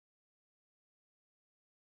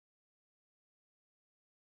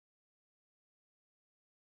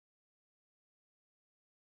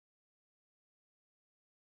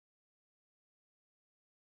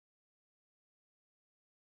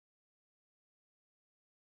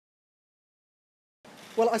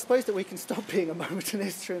Well, I suppose that we can stop being a moment in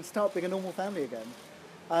history and start being a normal family again.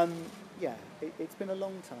 Yeah, it's been a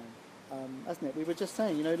long time, hasn't it? We were just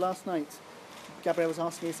saying, last night, Gabrielle was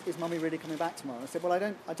asking, is Mummy really coming back tomorrow? I said, well,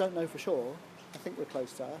 I don't know for sure. I think we're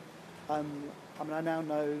close to her. I now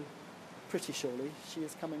know pretty surely she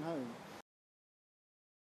is coming home.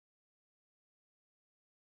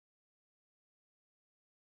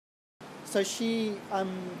 So she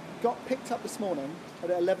got picked up this morning at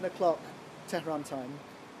 11 o'clock Tehran time,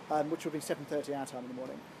 which would be 7:30 our time in the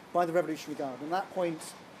morning, by the Revolutionary Guard. And at that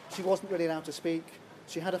point, she wasn't really allowed to speak.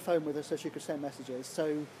 She had a phone with her so she could send messages.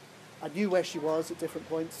 So I knew where she was at different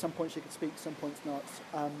points. Some points she could speak, some points not.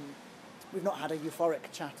 We've not had a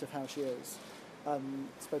euphoric chat of how she is.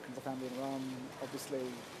 Spoken to the family in Iran. Obviously,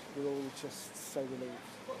 we're all just so relieved.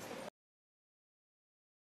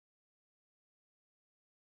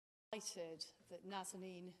 Excited that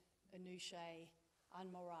Nazanin, Anoosheh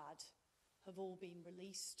and Murad have all been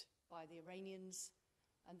released by the Iranians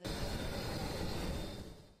and that